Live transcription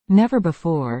Never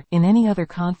before, in any other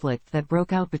conflict that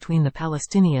broke out between the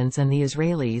Palestinians and the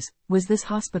Israelis, was this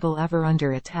hospital ever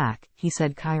under attack, he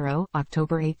said. CAIRO,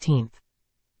 October 18.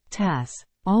 TASS.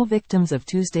 All victims of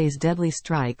Tuesday's deadly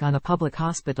strike on a public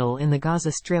hospital in the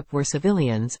Gaza Strip were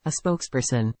civilians, a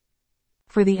spokesperson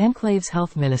for the enclave's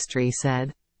health ministry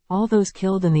said. All those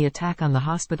killed in the attack on the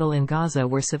hospital in Gaza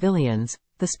were civilians,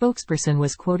 the spokesperson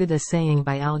was quoted as saying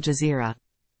by Al Jazeera.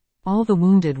 All the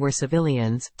wounded were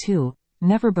civilians, too.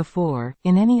 Never before,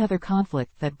 in any other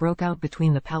conflict that broke out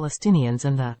between the Palestinians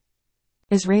and the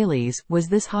Israelis, was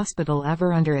this hospital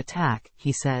ever under attack,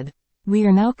 he said. We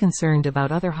are now concerned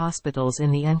about other hospitals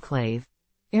in the enclave.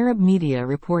 Arab media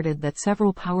reported that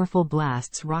several powerful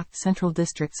blasts rocked central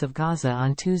districts of Gaza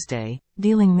on Tuesday,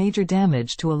 dealing major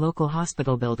damage to a local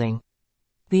hospital building.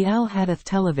 The Al Hadath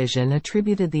television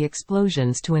attributed the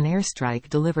explosions to an airstrike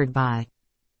delivered by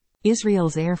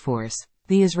Israel's Air Force.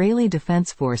 The Israeli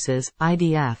Defense Forces,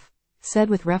 IDF, said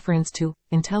with reference to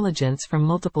intelligence from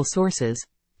multiple sources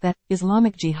that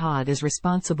Islamic Jihad is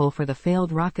responsible for the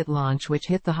failed rocket launch which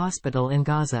hit the hospital in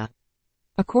Gaza.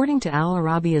 According to Al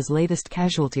Arabiya's latest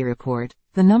casualty report,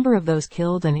 the number of those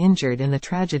killed and injured in the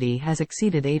tragedy has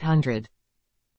exceeded 800.